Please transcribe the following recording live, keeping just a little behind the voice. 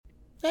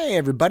Hey,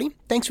 everybody.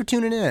 Thanks for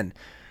tuning in.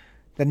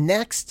 The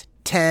next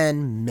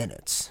 10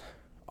 minutes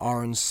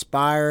are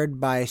inspired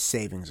by a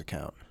savings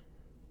account.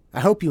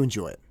 I hope you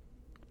enjoy it.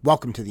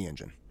 Welcome to the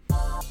engine.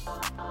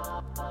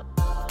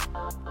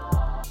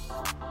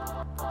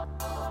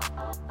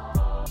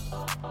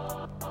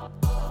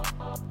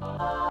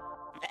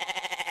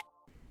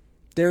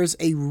 There's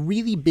a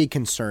really big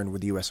concern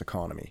with the U.S.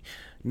 economy.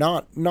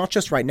 Not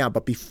just right now,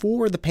 but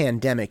before the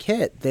pandemic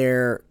hit,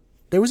 there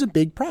was a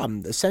big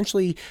problem.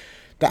 Essentially,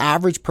 the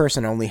average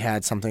person only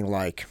had something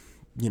like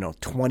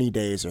 20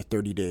 days or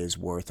 30 days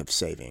worth of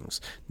savings.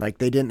 Like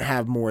they didn't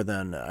have more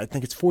than, I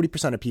think it's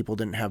 40% of people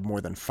didn't have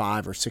more than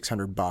 $500 or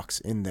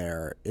 $600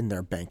 in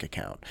their bank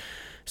account.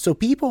 So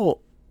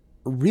people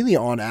really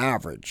on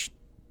average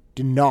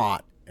do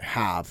not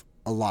have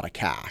a lot of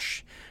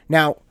cash.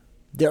 Now,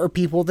 there are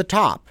people at the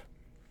top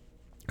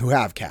who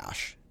have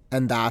cash,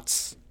 and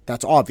that's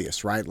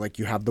obvious, right? Like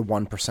you have the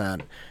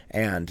 1%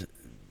 and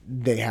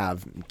they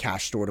have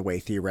cash stored away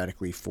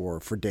theoretically for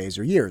days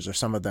or years, or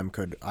some of them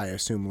could, I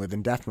assume, live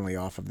indefinitely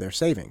off of their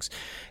savings.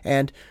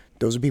 And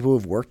those are people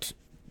who've worked,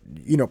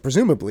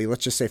 presumably,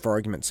 let's just say for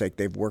argument's sake,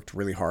 they've worked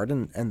really hard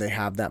and they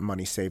have that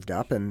money saved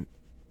up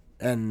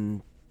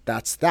and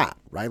that's that,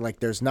 right?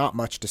 Like there's not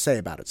much to say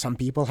about it. Some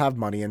people have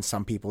money and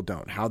some people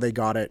don't. How they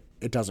got it,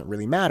 it doesn't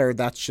really matter.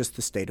 That's just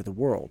the state of the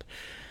world.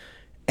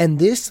 And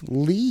this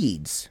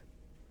leads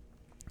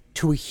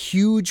to a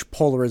huge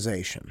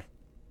polarization.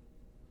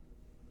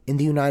 In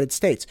the United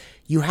States,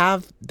 you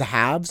have the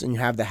haves and you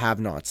have the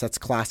have-nots. That's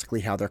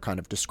classically how they're kind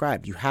of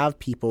described. You have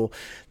people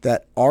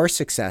that are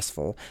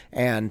successful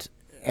and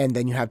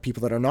then you have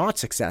people that are not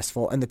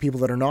successful, and the people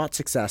that are not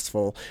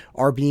successful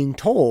are being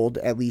told,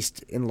 at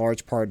least in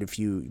large part if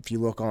you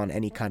look on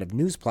any kind of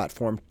news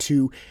platform,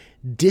 to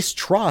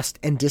distrust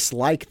and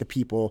dislike the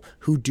people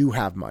who do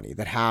have money,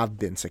 that have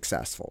been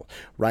successful,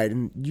 right?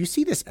 And you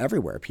see this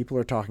everywhere. People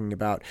are talking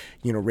about,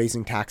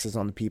 raising taxes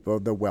on the people,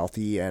 the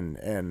wealthy, and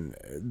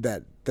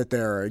that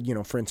they're,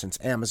 for instance,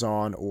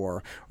 Amazon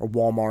or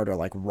Walmart are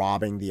like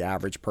robbing the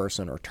average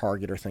person, or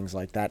Target or things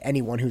like that.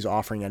 Anyone who's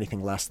offering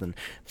anything less than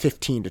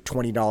 $15 to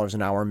 $20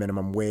 an hour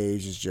minimum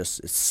wage is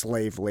just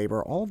slave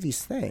labor, all of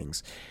these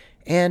things.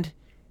 And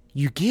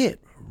you get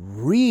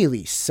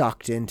really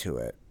sucked into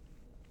it.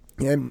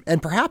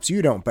 And perhaps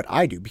you don't, but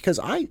I do, because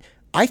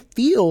I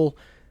feel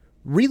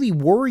really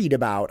worried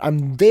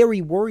I'm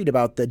very worried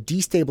about the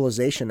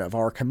destabilization of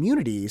our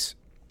communities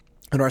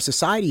and our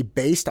society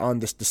based on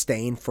this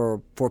disdain for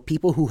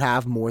people who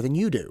have more than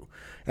you do.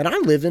 And I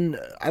live in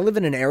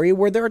an area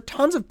where there are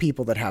tons of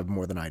people that have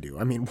more than I do.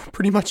 I mean, we're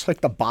pretty much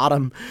like the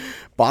bottom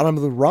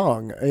of the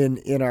rung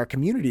in our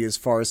community as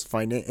far as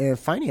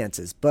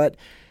finances. But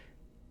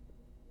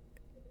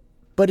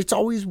it's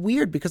always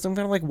weird because I'm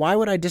kind of like, why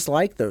would I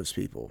dislike those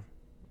people?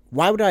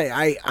 Why would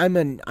I'm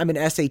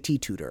an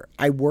SAT tutor.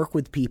 I work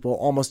with people.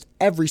 Almost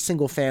every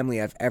single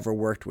family I've ever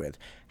worked with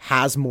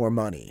has more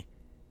money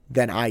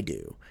than I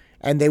do.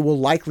 And they will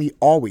likely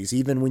always,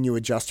 even when you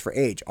adjust for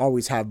age,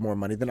 always have more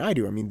money than I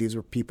do. I mean, these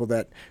were people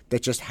that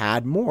just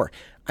had more.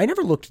 I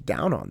never looked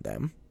down on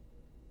them.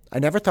 I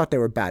never thought they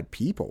were bad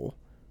people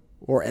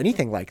or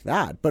anything like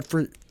that. But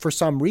for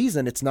some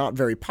reason, it's not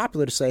very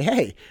popular to say,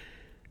 hey,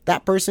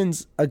 that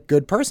person's a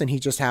good person. He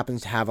just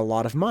happens to have a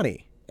lot of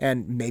money.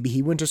 And maybe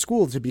he went to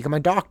school to become a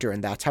doctor,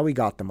 and that's how he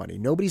got the money.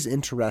 Nobody's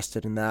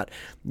interested in that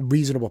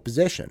reasonable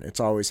position. It's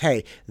always,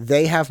 hey,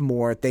 they have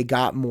more, they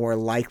got more,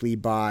 likely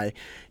by,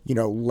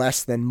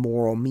 less than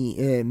moral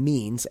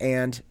means,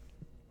 and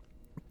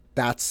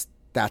that's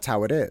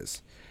how it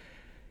is.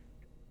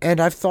 And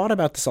I've thought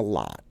about this a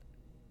lot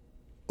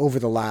over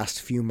the last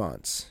few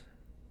months,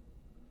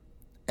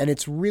 and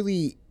it's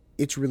really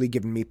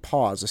given me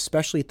pause.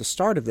 Especially at the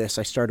start of this,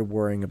 I started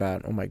worrying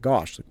about, oh my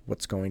gosh,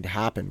 what's going to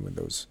happen when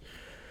those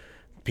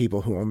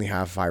people who only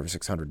have $500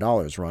 or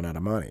 $600 run out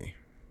of money?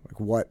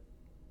 Like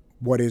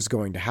what is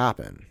going to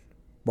happen?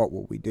 What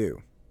will we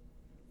do?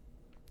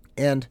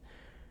 And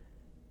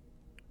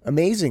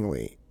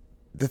amazingly,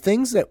 the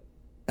things that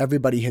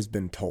everybody has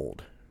been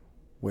told,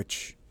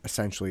 which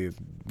essentially,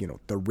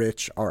 the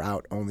rich are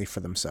out only for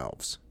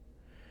themselves,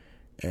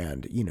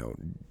 and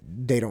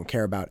they don't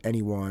care about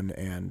anyone,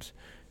 and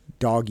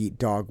dog eat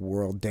dog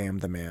world, damn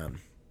the man.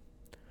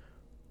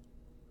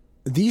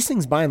 These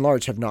things, by and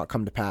large, have not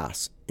come to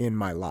pass in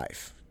my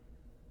life.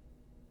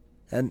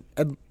 And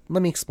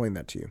let me explain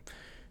that to you.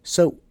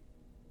 So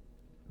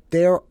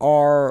there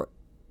are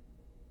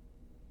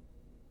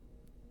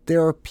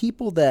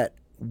people that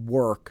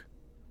work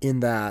in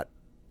that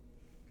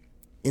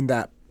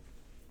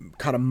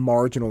kind of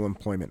marginal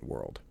employment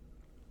world.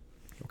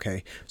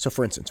 Okay? So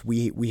for instance,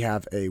 we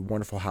have a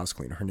wonderful house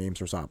cleaner. Her name's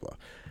Rosabla.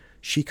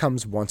 She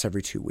comes once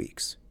every 2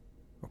 weeks.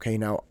 Okay?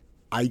 Now,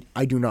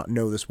 I do not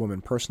know this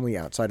woman personally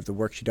outside of the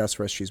work she does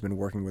for us. She's been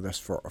working with us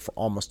for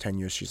almost 10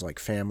 years. She's like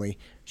family.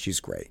 She's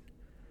great.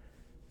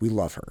 We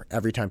love her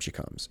every time she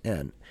comes.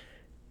 And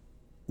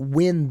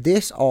when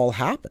this all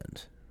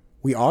happened,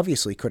 we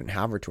obviously couldn't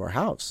have her to our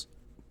house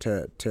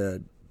to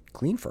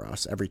clean for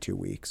us every 2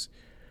 weeks.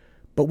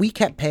 But we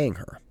kept paying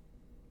her.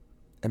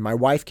 And my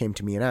wife came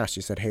to me and asked,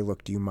 she said, hey,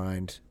 look, do you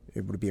mind?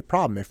 It would be a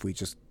problem if we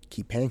just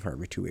keep paying her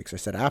every 2 weeks. I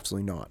said,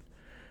 absolutely not.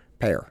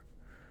 Pay her,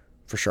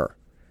 for sure.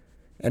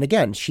 And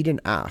again, she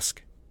didn't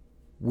ask.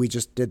 We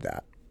just did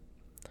that.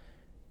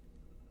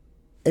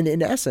 And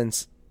in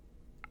essence,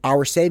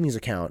 our savings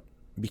account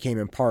became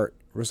in part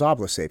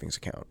Rosabla's savings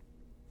account.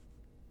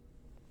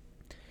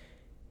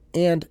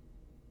 And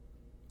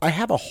I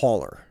have a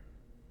hauler,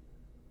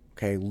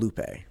 okay, Lupe.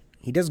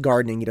 He does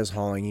gardening, he does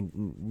hauling,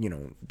 he,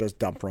 does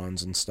dump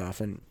runs and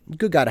stuff, and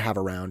good guy to have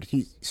around.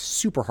 He's a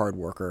super hard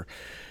worker,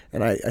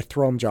 and I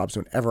throw him jobs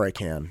whenever I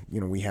can.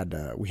 We had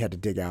to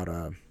dig out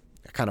a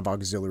kind of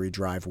auxiliary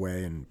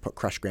driveway and put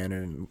crushed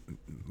granite, and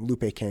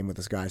Lupe came with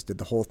his guys, did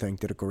the whole thing,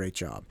 did a great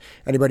job.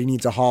 Anybody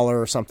needs a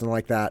hauler or something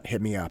like that,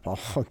 hit me up.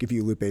 I'll give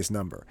you Lupe's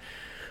number.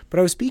 But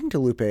I was speaking to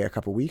Lupe a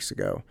couple weeks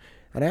ago,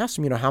 and I asked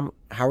him,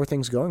 how are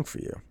things going for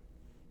you?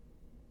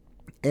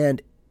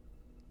 And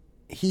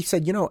he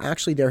said,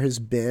 actually there has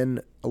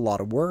been a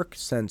lot of work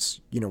since,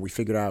 we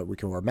figured out we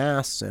can wear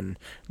masks, and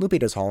Lupe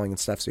does hauling and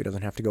stuff, so he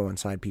doesn't have to go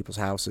inside people's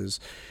houses.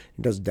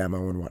 He does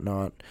demo and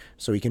whatnot,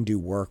 so he can do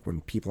work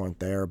when people aren't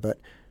there. But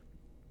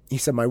he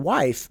said, my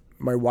wife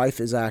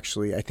is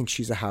actually, I think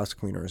she's a house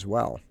cleaner as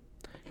well,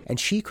 and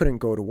she couldn't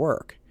go to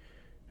work.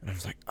 And I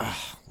was like,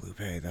 oh,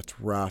 Lupe, that's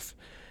rough.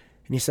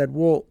 And he said,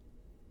 well,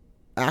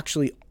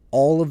 actually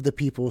all of the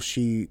people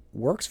she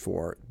works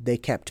for, they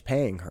kept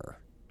paying her.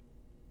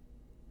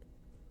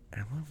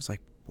 And I was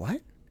like,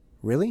 what?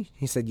 Really?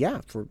 He said,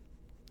 yeah, for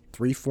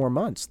 3-4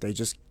 months, they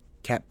just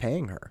kept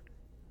paying her.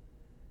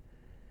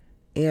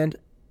 And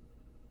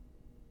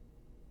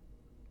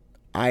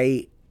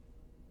I'm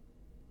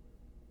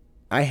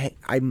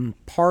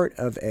part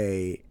of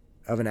an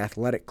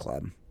athletic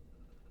club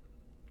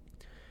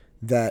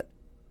that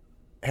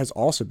has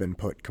also been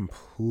put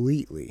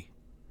completely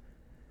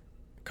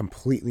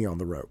on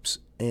the ropes.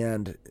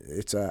 And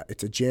it's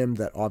a gym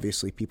that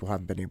obviously people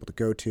haven't been able to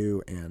go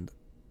to, and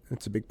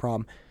it's a big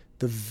problem.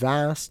 The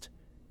vast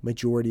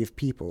majority of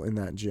people in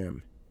that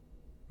gym,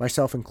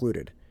 myself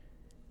included,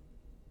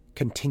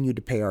 continue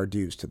to pay our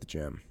dues to the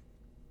gym.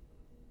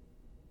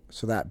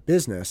 So that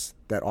business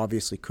that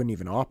obviously couldn't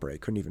even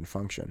operate, couldn't even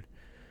function,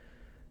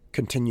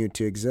 continued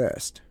to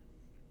exist.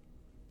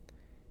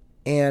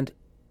 And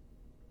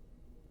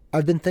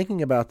I've been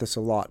thinking about this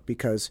a lot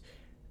because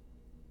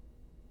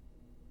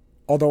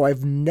although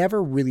I've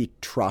never really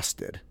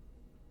trusted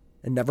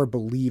and never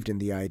believed in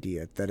the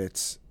idea that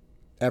it's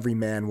every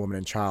man, woman,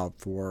 and child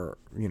for,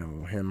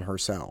 him,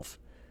 herself,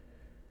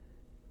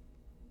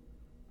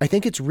 I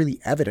think it's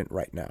really evident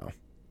right now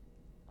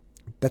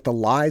that the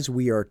lies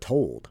we are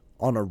told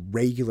on a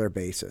regular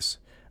basis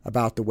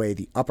about the way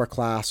the upper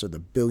class or the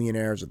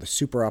billionaires or the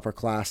super upper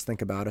class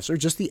think about us, or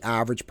just the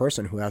average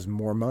person who has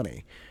more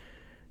money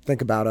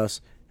think about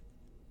us,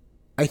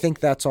 I think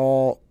that's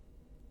all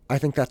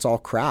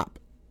crap.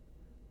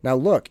 Now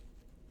look,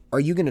 are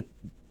you going to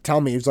tell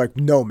me, it's like,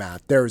 no,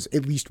 Matt, there's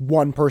at least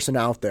one person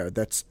out there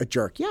that's a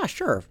jerk? Yeah,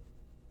 sure.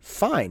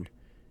 Fine.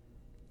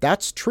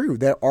 That's true.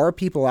 There are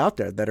people out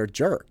there that are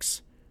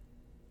jerks.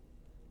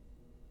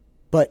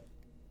 But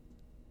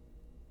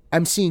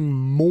I'm seeing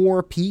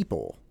more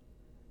people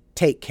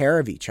take care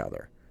of each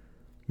other.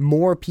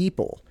 More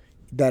people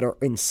that are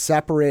in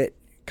separate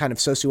kind of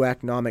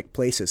socioeconomic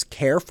places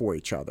care for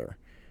each other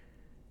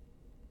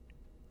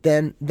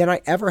than I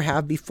ever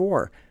have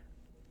before.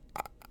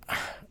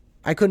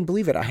 I couldn't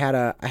believe it. I had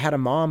a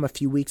mom a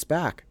few weeks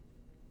back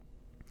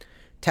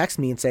text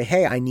me and say,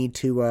 "Hey, I need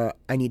to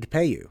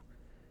pay you."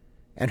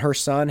 And her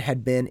son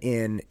had been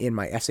in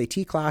my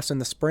SAT class in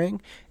the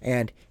spring,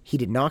 and he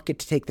did not get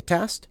to take the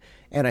test.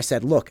 And I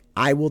said, "Look,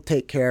 I will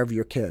take care of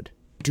your kid.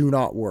 Do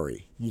not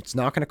worry. It's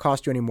not going to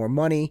cost you any more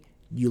money.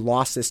 You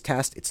lost this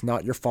test. It's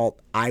not your fault.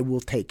 I will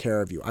take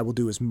care of you. I will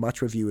do as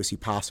much review as he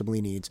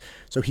possibly needs."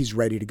 So he's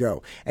ready to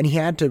go. And he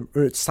had to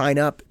sign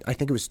up, I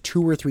think it was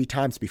 2 or 3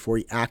 times before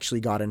he actually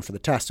got in for the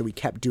test. So we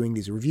kept doing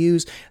these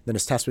reviews. Then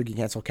his test would get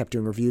canceled, kept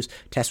doing reviews.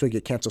 Test would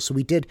get canceled. So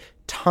we did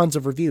tons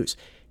of reviews.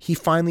 He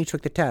finally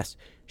took the test.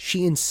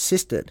 She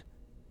insisted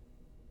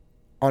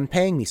on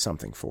paying me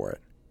something for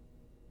it.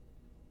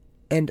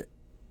 And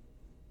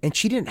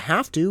she didn't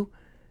have to.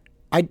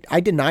 I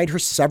denied her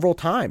several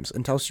times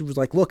until she was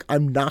like, "Look,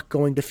 I'm not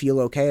going to feel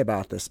okay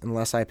about this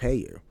unless I pay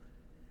you."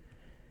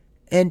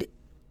 And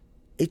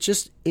it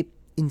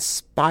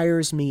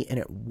inspires me and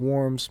it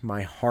warms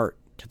my heart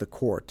to the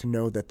core to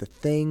know that the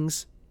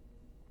things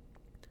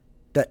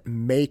that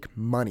make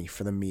money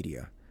for the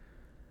media,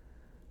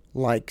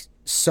 like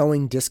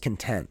sowing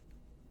discontent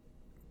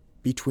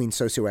between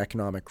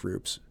socioeconomic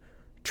groups,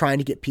 trying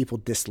to get people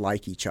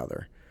dislike each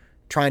other,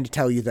 trying to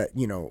tell you that,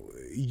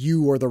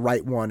 you are the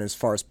right one as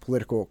far as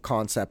political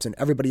concepts and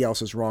everybody else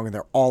is wrong and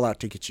they're all out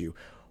to get you.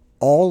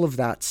 All of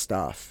that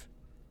stuff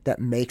that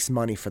makes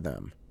money for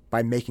them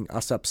by making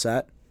us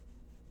upset,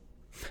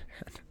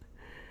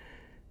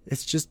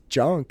 it's just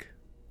junk.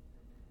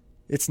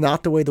 It's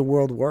not the way the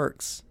world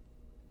works.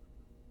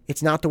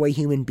 It's not the way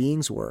human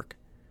beings work.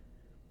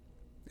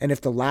 And if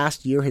the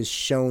last year has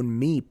shown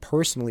me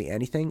personally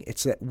anything,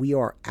 it's that we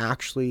are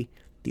actually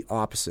the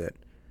opposite.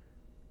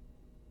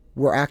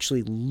 We're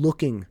actually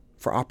looking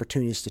for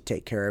opportunities to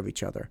take care of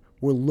each other.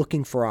 We're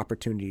looking for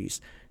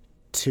opportunities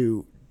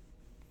to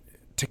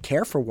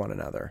care for one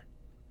another.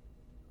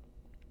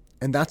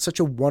 And that's such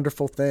a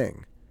wonderful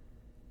thing.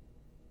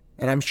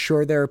 And I'm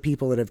sure there are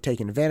people that have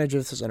taken advantage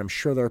of this, and I'm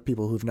sure there are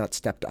people who've not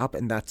stepped up,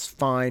 and that's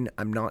fine.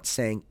 I'm not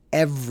saying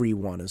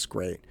everyone is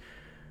great.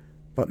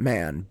 But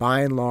man,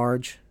 by and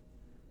large,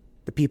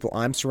 the people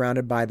I'm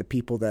surrounded by, the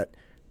people that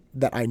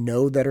I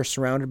know that are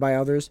surrounded by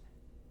others,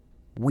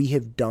 we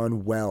have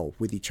done well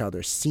with each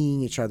other,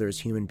 seeing each other as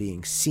human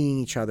beings, seeing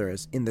each other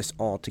as in this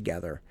all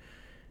together.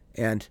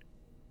 And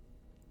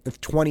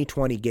if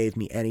 2020 gave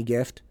me any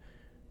gift,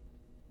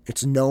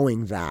 it's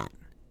knowing that.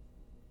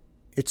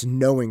 It's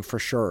knowing for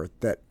sure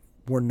that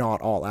we're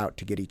not all out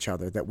to get each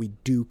other, that we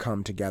do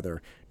come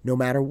together no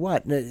matter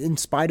what, in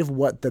spite of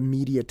what the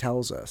media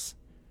tells us,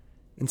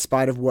 in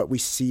spite of what we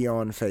see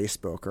on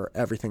Facebook or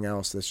everything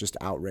else that's just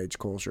outrage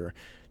culture.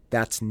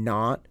 That's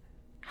not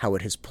how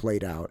it has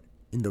played out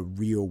in the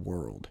real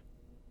world.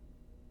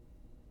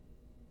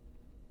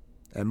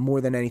 And more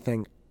than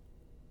anything,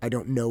 I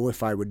don't know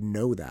if I would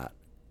know that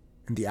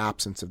in the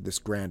absence of this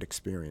grand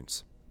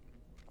experience.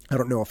 I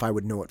don't know if I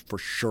would know it for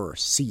sure,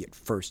 see it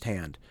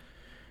firsthand.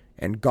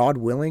 And God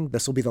willing,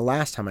 this will be the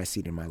last time I see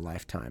it in my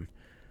lifetime,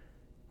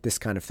 this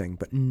kind of thing.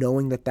 But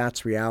knowing that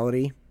that's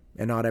reality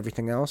and not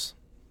everything else,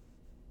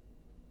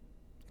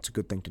 it's a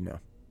good thing to know.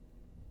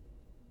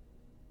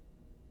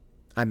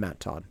 I'm Matt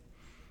Todd,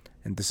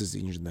 and this is the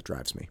engine that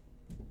drives me.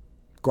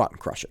 Go out and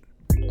crush it.